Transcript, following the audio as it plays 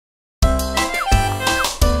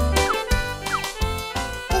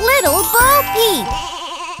little Bo Peep.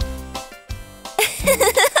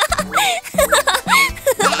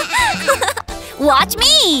 Watch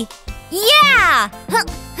me! Yeah!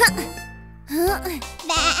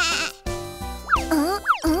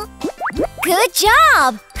 Good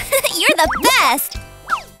job! You're the best!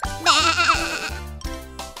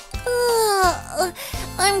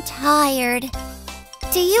 I'm tired.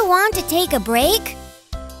 Do you want to take a break?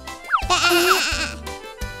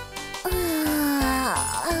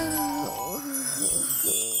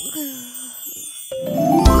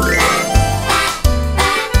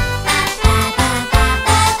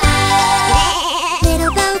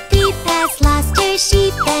 Little Bo Peep has lost her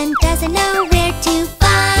sheep and doesn't know where to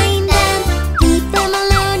find them. Leave them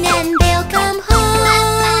alone and they'll come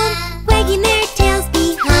home, wagging their tails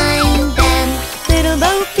behind them. Little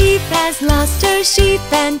Bo Peep has lost her sheep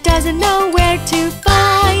and doesn't know where to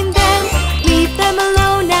find them. Leave them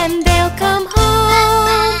alone and they'll come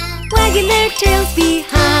home, wagging their tails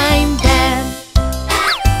behind them.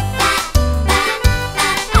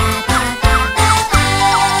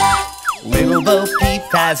 Little Bo Peep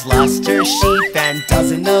has lost her sheep and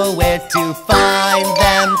doesn't know where to find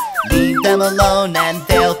them. Leave them alone and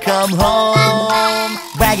they'll come home,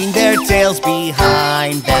 wagging their tails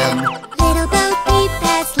behind them. Little Bo Peep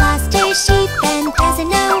has lost her sheep and doesn't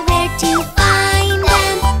know where to find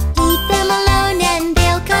them. Leave them alone and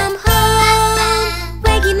they'll come home,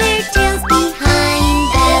 wagging their tails behind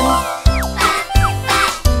them.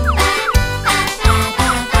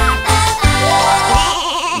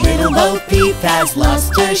 Little Bo Peep has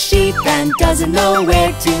lost her sheep and doesn't know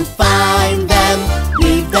where to find them.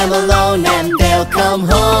 Leave them alone and they'll come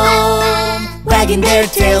home, wagging their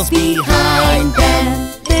tails behind them.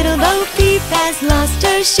 Little Bo Peep has lost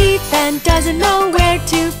her sheep and doesn't know where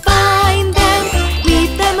to find them.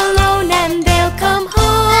 Leave them alone and they'll come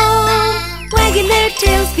home, wagging their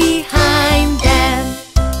tails behind them.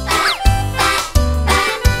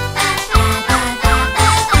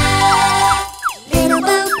 Little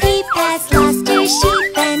Bo Peep has lost her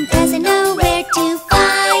sheep and doesn't know where to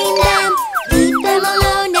find them. Leave them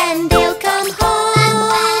alone and they'll come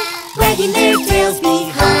home, wagging their tails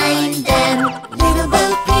behind them. Little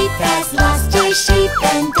Bo Peep has lost her sheep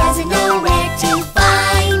and doesn't know where to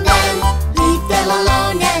find them. Leave them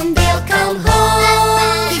alone and they'll come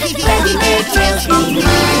home, wagging their tails behind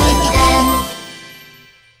them.